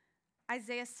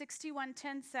 Isaiah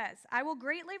 61:10 says, I will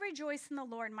greatly rejoice in the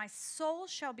Lord. My soul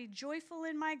shall be joyful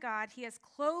in my God. He has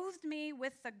clothed me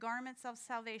with the garments of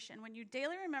salvation. When you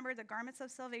daily remember the garments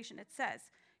of salvation, it says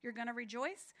you're going to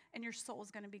rejoice and your soul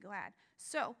is going to be glad.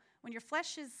 So when your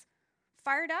flesh is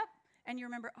fired up and you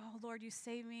remember, oh, Lord, you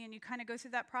saved me, and you kind of go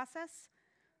through that process,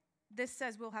 this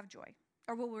says we'll have joy,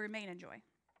 or we'll remain in joy.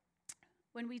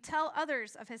 When we tell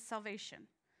others of his salvation.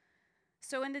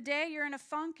 So in the day you're in a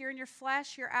funk, you're in your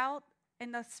flesh, you're out,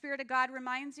 and the Spirit of God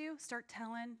reminds you, start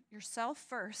telling yourself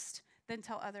first, then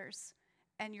tell others.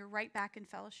 And you're right back in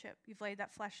fellowship. You've laid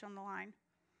that flesh on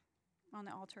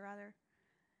the altar rather.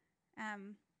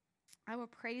 I will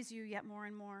praise you yet more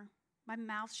and more. My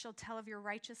mouth shall tell of your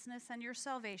righteousness and your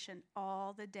salvation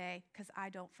all the day, because I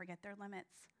don't forget their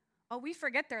limits. Oh, we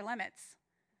forget their limits.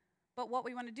 But what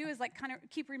we want to do is kind of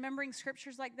keep remembering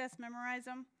scriptures like this, memorize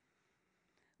them.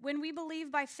 When we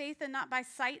believe by faith and not by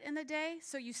sight in the day,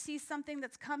 so you see something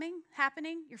that's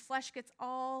happening, your flesh gets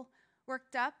all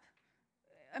worked up.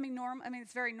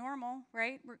 It's very normal,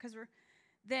 right?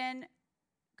 Then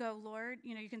go, Lord,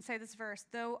 you can say this verse,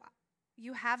 though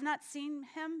you have not seen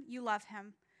him, you love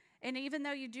him. And even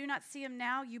though you do not see him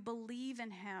now, you believe in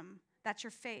him. That's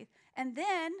your faith. And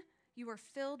then you are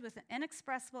filled with an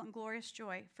inexpressible and glorious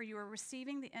joy, for you are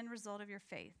receiving the end result of your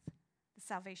faith, the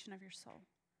salvation of your soul.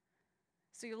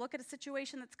 So you look at a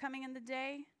situation that's coming in the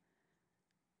day,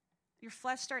 your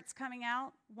flesh starts coming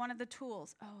out, one of the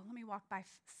tools, let me walk by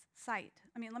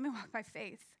let me walk by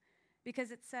faith.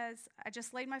 Because it says, I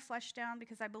just laid my flesh down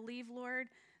because I believe, Lord,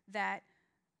 that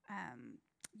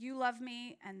you love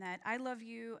me and that I love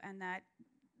you and that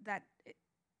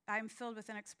I'm filled with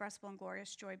inexpressible and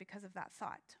glorious joy because of that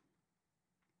thought.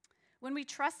 When we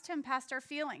trust him past our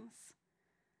feelings,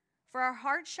 for our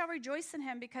hearts shall rejoice in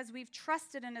him because we've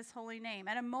trusted in his holy name.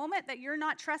 At a moment that you're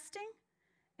not trusting,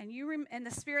 and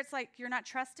the Spirit's like, you're not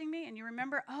trusting me, and you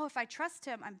remember, if I trust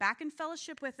him, I'm back in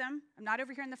fellowship with him. I'm not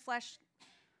over here in the flesh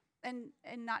and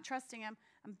not trusting him.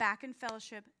 I'm back in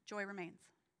fellowship. Joy remains.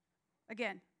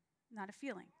 Again, not a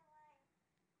feeling.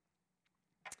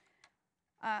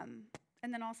 And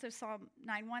then also Psalm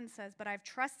 9:1 says, but I've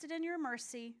trusted in your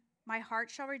mercy. My heart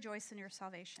shall rejoice in your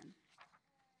salvation.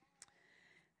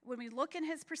 When we look in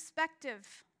his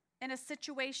perspective in a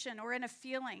situation or in a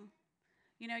feeling,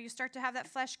 you start to have that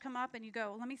flesh come up and you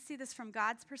go, let me see this from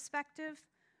God's perspective.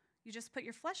 You just put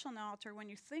your flesh on the altar when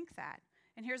you think that.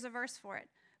 And here's a verse for it.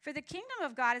 For the kingdom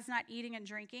of God is not eating and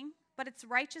drinking, but it's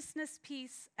righteousness,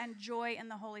 peace, and joy in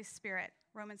the Holy Spirit.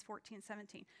 Romans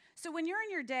 14:17. So when you're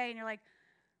in your day and you're like,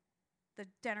 the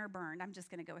dinner burned, I'm just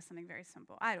going to go with something very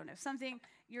simple. I don't know, something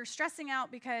you're stressing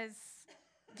out because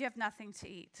you have nothing to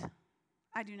eat.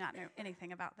 I do not know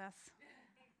anything about this.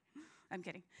 I'm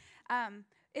kidding.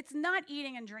 It's not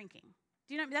eating and drinking.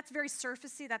 Do you know, that's very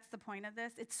surfacey. That's the point of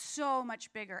this. It's so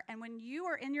much bigger. And when you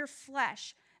are in your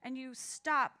flesh and you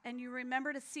stop and you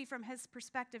remember to see from his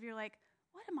perspective, you're like,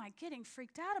 what am I getting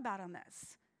freaked out about on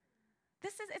this?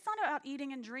 It's not about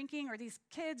eating and drinking or these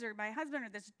kids or my husband or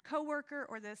this coworker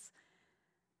or this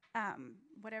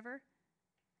whatever.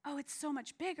 Oh, it's so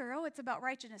much bigger. Oh, it's about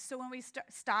righteousness. So when we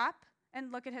stop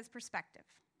and look at his perspective,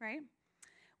 right?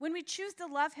 When we choose to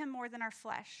love him more than our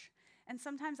flesh, and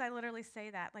sometimes I literally say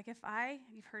that. Like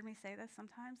you've heard me say this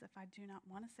sometimes, if I do not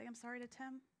want to say I'm sorry to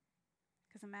Tim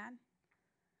because I'm mad,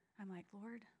 I'm like,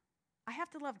 Lord, I have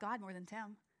to love God more than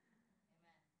Tim.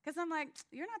 Because I'm like,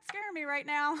 you're not scaring me right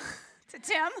now to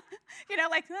Tim.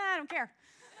 I don't care.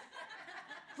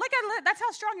 That's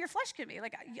how strong your flesh can be.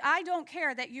 Like, I don't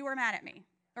care that you are mad at me.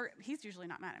 Or he's usually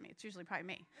not mad at me. It's usually probably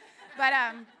me. But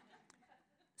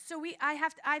So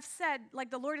I've said,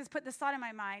 like the Lord has put this thought in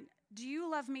my mind, do you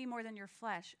love me more than your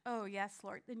flesh? Oh, yes,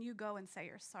 Lord. Then you go and say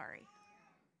you're sorry.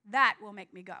 That will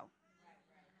make me go.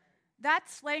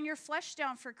 That's laying your flesh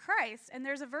down for Christ. And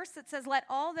there's a verse that says, let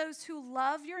all those who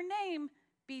love your name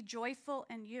be joyful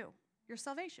in you. Your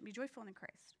salvation, be joyful in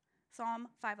Christ. Psalm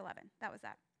 5:11, that was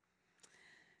that.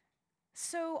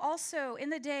 So also, in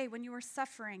the day when you were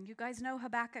suffering, you guys know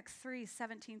Habakkuk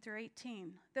 3:17 through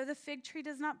 18. Though the fig tree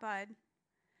does not bud,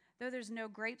 though there's no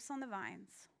grapes on the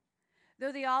vines,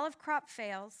 though the olive crop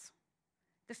fails,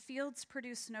 the fields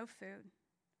produce no food,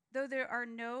 though there are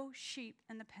no sheep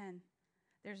in the pen,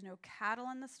 there's no cattle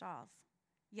in the stalls,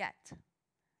 yet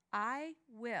I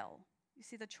will, you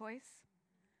see the choice?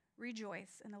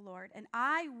 Rejoice in the Lord, and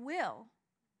I will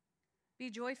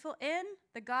be joyful in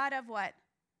the God of what?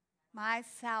 My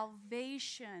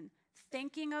salvation.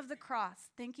 Thinking of the cross,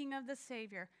 thinking of the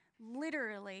Savior.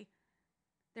 Literally,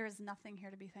 there is nothing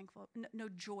here to be thankful. No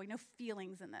joy, no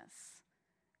feelings in this.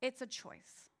 It's a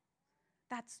choice.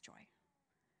 That's joy.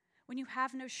 When you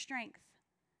have no strength,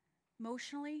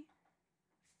 emotionally,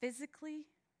 physically,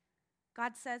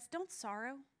 God says, don't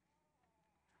sorrow.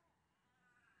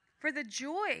 For the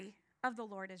joy of the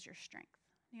Lord is your strength.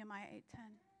 Nehemiah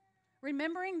 8:10.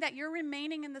 Remembering that you're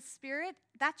remaining in the Spirit,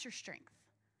 that's your strength.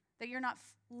 That you're not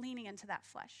leaning into that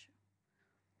flesh,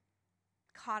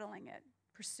 coddling it,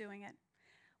 pursuing it.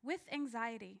 With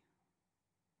anxiety.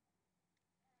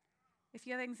 If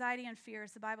you have anxiety and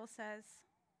fears, the Bible says,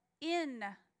 in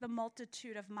the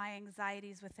multitude of my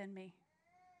anxieties within me,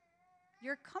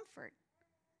 your comfort,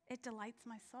 it delights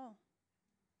my soul.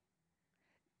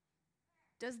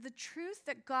 Does the truth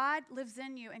that God lives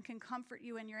in you and can comfort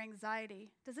you in your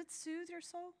anxiety, does it soothe your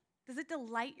soul? Does it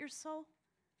delight your soul?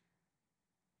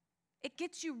 It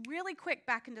gets you really quick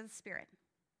back into the Spirit,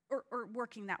 or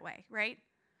working that way, right?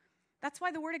 That's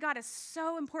why the Word of God is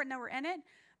so important that we're in it,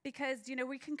 because,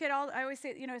 we can get all, I always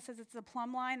say, it says it's the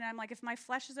plumb line, and I'm like, if my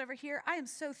flesh is over here, I am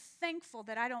so thankful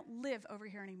that I don't live over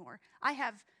here anymore. I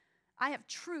have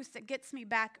truth that gets me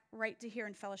back right to here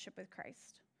in fellowship with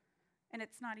Christ. And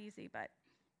it's not easy, but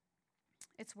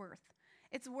it's worth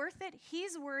it.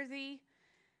 He's worthy,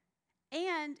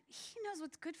 and he knows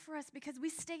what's good for us, because we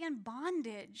stay in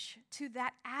bondage to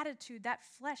that attitude, that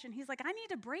flesh. And he's like, I need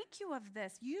to break you of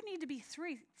this. You need to be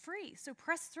free, so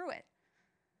press through it.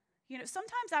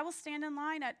 Sometimes I will stand in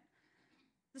line at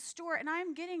the store, and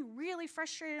I'm getting really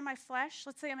frustrated in my flesh.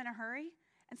 Let's say I'm in a hurry.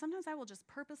 And sometimes I will just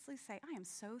purposely say, I am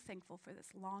so thankful for this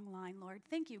long line, Lord.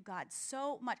 Thank you, God,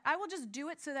 so much. I will just do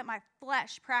it so that my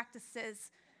flesh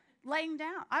practices laying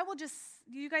down.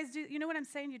 You guys do, you know what I'm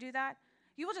saying? You do that?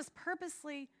 You will just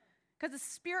purposely, because the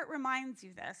Spirit reminds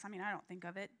you this. I mean, I don't think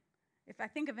of it. If I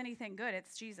think of anything good,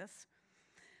 it's Jesus.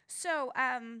 So,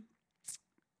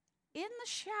 in the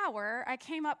shower, I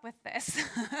came up with this.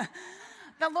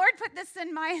 The Lord put this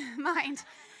in my mind.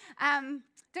 Don't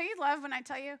you love when I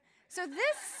tell you? So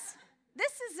this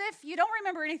is if you don't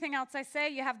remember anything else I say,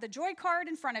 you have the joy card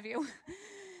in front of you.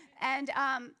 And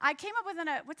I came up with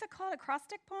what's it called,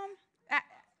 acrostic poem?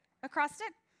 Acrostic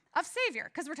of Savior,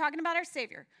 because we're talking about our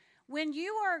Savior. When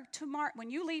you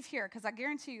leave here, because I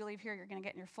guarantee you leave here, you're going to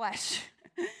get in your flesh.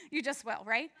 You just will,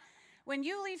 right? When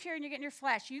you leave here and you get in your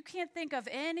flesh, you can't think of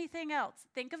anything else.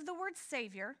 Think of the word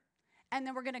Savior, and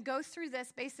then we're going to go through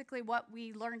this, basically what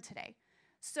we learned today.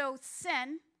 So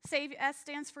sin, S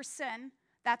stands for sin.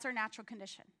 That's our natural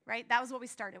condition, right? That was what we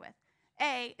started with.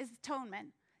 A is atonement.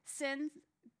 Sin,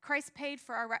 Christ paid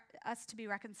for us to be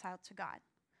reconciled to God.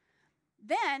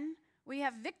 Then we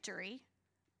have victory.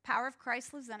 Power of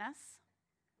Christ lives in us.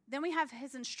 Then we have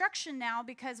his instruction now,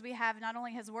 because we have not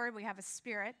only his word, we have his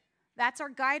Spirit. That's our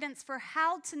guidance for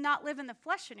how to not live in the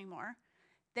flesh anymore.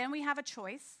 Then we have a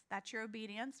choice. That's your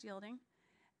obedience, yielding.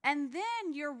 And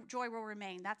then your joy will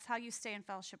remain. That's how you stay in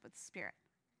fellowship with the Spirit.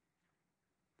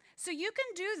 So you can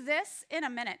do this in a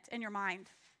minute in your mind.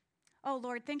 Oh,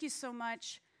 Lord, thank you so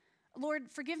much. Lord,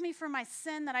 forgive me for my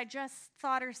sin that I just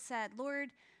thought or said. Lord,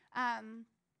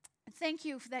 thank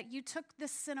you that you took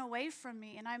this sin away from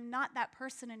me, and I'm not that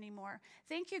person anymore.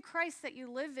 Thank you, Christ, that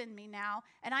you live in me now,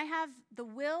 and I have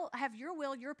your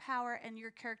will, your power, and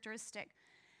your characteristic.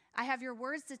 I have your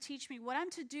words to teach me what I'm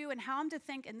to do and how I'm to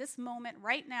think in this moment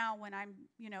right now when I'm,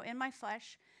 in my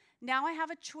flesh. Now I have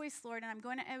a choice, Lord, and I'm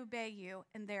going to obey you,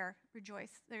 and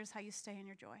rejoice. There's how you stay in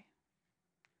your joy.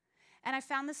 And I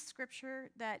found this scripture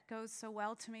that goes so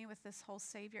well to me with this whole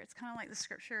Savior. It's kind of like the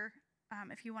scripture,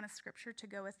 if you want a scripture to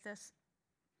go with this.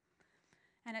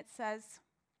 And it says,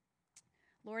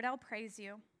 Lord, I'll praise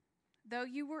you. Though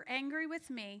you were angry with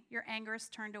me, your anger is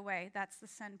turned away. That's the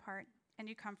sin part. And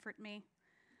you comfort me.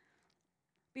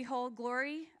 Behold,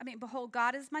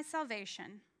 God is my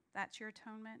salvation. That's your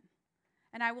atonement.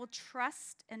 And I will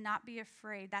trust and not be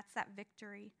afraid. That's that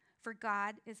victory. For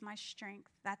God is my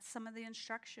strength. That's some of the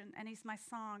instruction. And he's my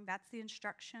song. That's the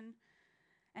instruction.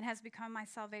 And has become my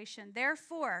salvation.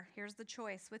 Therefore, here's the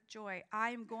choice with joy.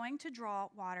 I am going to draw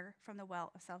water from the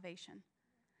well of salvation.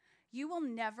 You will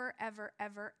never, ever,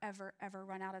 ever, ever, ever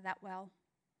run out of that well.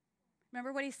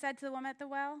 Remember what he said to the woman at the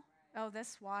well? Oh,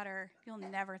 this water, you'll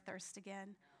never thirst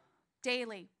again.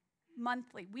 Daily,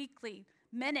 monthly, weekly,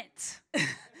 minute,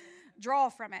 draw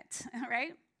from it,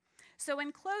 right? So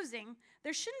in closing,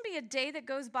 there shouldn't be a day that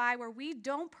goes by where we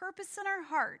don't purpose in our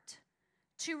heart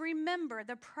to remember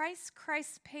the price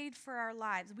Christ paid for our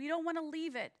lives. We don't want to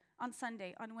leave it on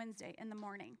Sunday, on Wednesday, in the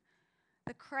morning.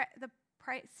 The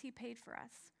price he paid for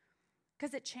us,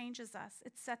 because it changes us.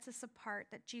 It sets us apart,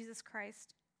 that Jesus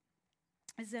Christ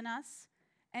is in us,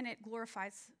 and it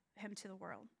glorifies him to the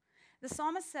world. The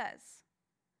psalmist says,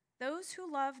 those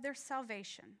who love their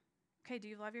salvation. Okay, do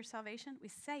you love your salvation? We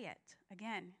say it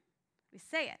again. We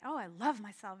say it. Oh, I love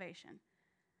my salvation.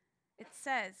 It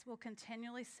says, we'll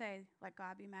continually say, let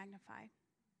God be magnified.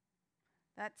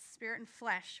 That's spirit and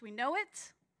flesh. We know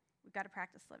it. We've got to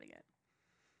practice living it.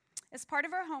 As part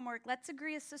of our homework, let's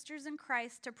agree as sisters in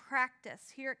Christ to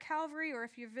practice here at Calvary, or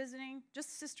if you're visiting,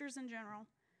 just sisters in general.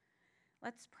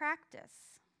 Let's practice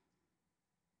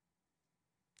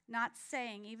not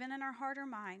saying, even in our heart or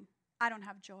mind, I don't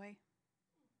have joy.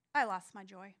 I lost my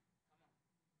joy.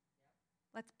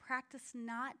 Let's practice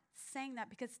not saying that,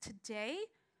 because today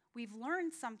we've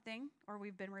learned something, or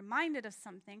we've been reminded of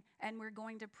something, and we're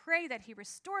going to pray that he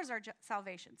restores our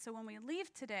salvation. So when we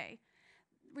leave today,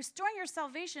 restoring your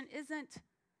salvation isn't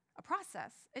a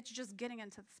process. It's just getting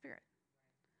into the Spirit.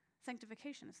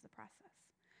 Sanctification is the process.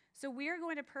 So we are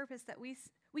going to purpose that we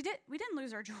didn't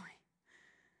lose our joy.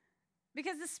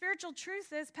 Because the spiritual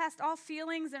truth is, past all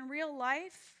feelings and real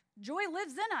life, joy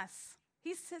lives in us.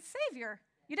 He's his Savior.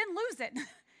 You didn't lose it.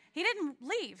 He didn't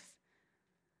leave.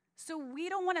 So we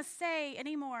don't want to say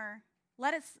anymore,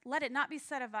 let it not be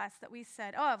said of us that we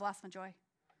said, oh, I've lost my joy.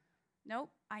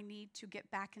 Nope, I need to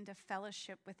get back into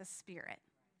fellowship with the Spirit.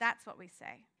 That's what we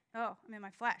say. Oh, I'm in my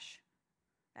flesh,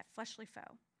 that fleshly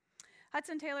foe.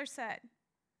 Hudson Taylor said,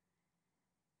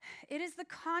 it is the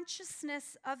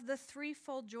consciousness of the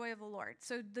threefold joy of the Lord.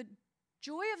 So the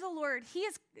joy of the Lord, he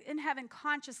is in heaven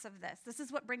conscious of this. This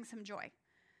is what brings him joy.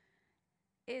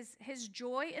 Is his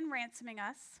joy in ransoming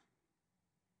us,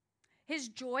 his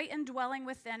joy in dwelling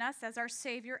within us as our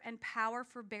Savior and power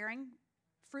for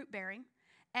fruit bearing,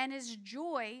 and his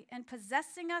joy in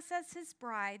possessing us as his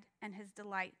bride and his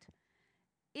delight.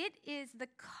 It is the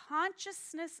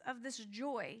consciousness of this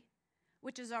joy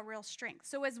which is our real strength.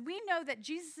 So as we know that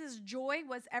Jesus' joy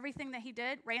was everything that he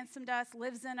did, ransomed us,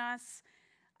 lives in us,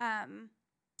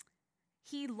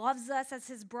 he loves us as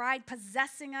his bride,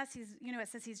 possessing us. It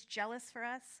says he's jealous for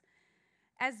us.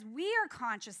 As we are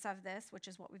conscious of this, which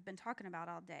is what we've been talking about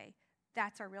all day,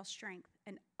 that's our real strength.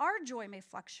 And our joy may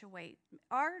fluctuate.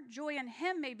 Our joy in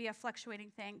him may be a fluctuating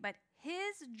thing, but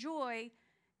his joy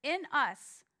in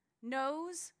us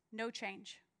knows no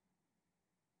change.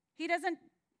 He doesn't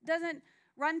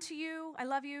run to you, I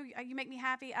love you, you make me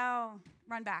happy, oh,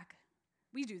 run back.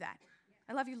 We do that.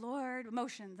 I love you, Lord.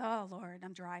 Emotions, oh, Lord,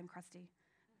 I'm dry, I'm crusty.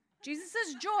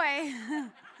 Jesus' joy.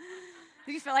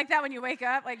 Do you feel like that when you wake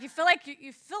up? Like you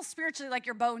feel spiritually like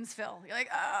your bones fill. You're like,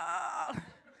 oh.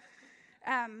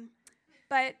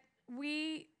 But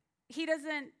he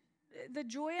doesn't, the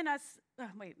joy in us,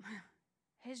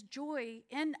 his joy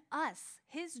in us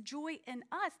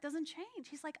doesn't change.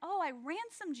 He's like, oh, I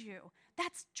ransomed you.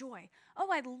 That's joy. Oh,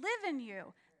 I live in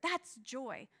you. That's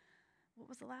joy. What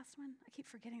was the last one? I keep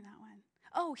forgetting that one.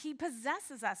 Oh, he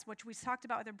possesses us, which we talked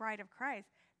about with the bride of Christ.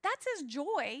 That's his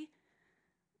joy.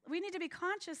 We need to be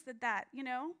conscious that,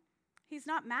 he's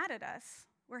not mad at us.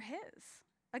 We're his.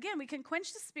 Again, we can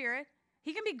quench the Spirit.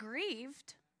 He can be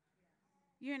grieved,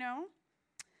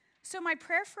 So my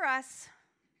prayer for us,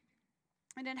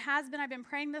 and it has been, I've been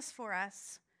praying this for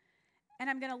us, and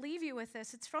I'm going to leave you with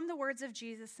this. It's from the words of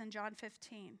Jesus in John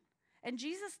 15. And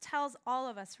Jesus tells all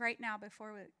of us right now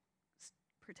before we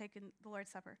partake in the Lord's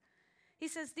Supper. He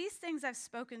says, these things I've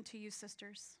spoken to you,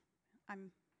 sisters.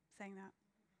 I'm saying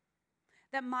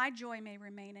that my joy may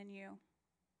remain in you,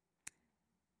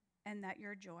 and that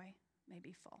your joy may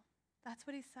be full. That's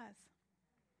what he says.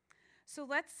 So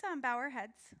let's bow our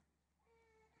heads.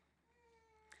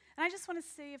 And I just want to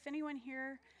see if anyone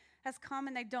here has come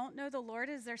and they don't know the Lord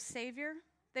as their Savior.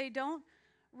 They don't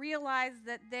realize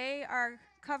that they are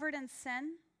covered in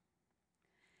sin,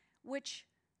 which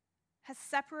has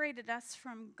separated us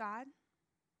from God.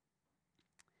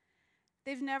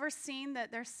 They've never seen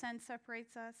that their sin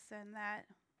separates us, and that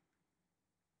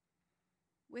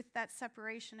with that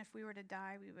separation, if we were to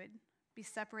die, we would be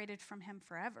separated from him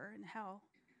forever in hell.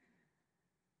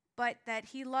 But that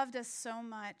he loved us so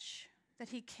much that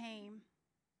he came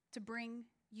to bring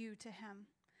you to him.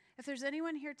 If there's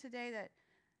anyone here today that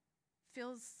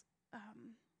feels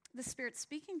the Spirit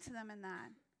speaking to them in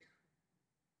that,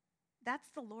 that's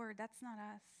the Lord, that's not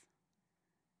us.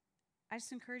 I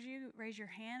just encourage you, raise your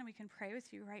hand, and we can pray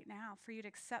with you right now for you to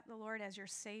accept the Lord as your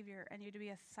Savior and you to be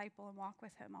a disciple and walk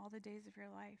with him all the days of your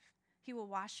life. He will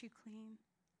wash you clean.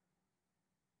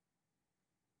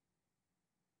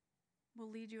 We'll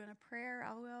lead you in a prayer.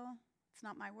 I will. It's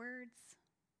not my words.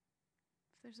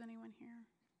 If there's anyone here.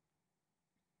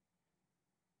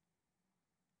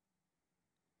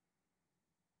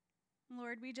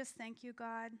 Lord, we just thank you,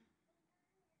 God.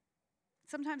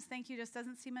 Sometimes thank you just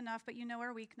doesn't seem enough, but you know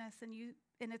our weakness, and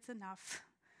it's enough.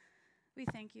 We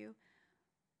thank you.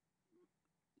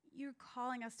 You're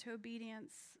calling us to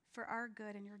obedience for our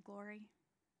good and your glory.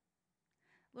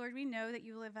 Lord, we know that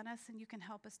you live in us and you can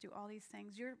help us do all these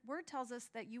things. Your word tells us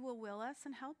that you will us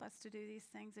and help us to do these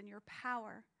things in your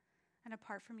power, and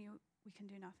apart from you, we can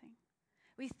do nothing.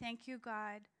 We thank you,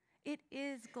 God. It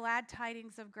is glad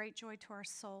tidings of great joy to our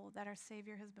soul that our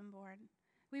Savior has been born.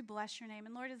 We bless your name.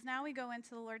 And Lord, as now we go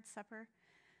into the Lord's Supper,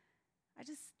 I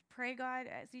just pray, God,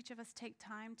 as each of us take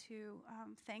time to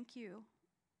thank you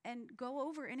and go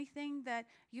over anything that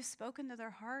you've spoken to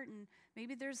their heart. And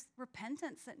maybe there's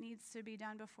repentance that needs to be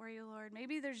done before you, Lord.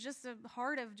 Maybe there's just a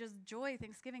heart of just joy,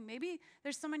 thanksgiving. Maybe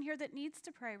there's someone here that needs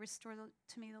to pray, restore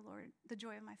to me, the Lord, the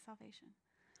joy of my salvation.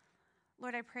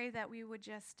 Lord, I pray that we would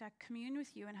just commune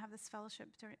with you and have this fellowship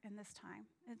in this time.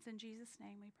 It's in Jesus'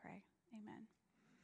 name we pray. Amen.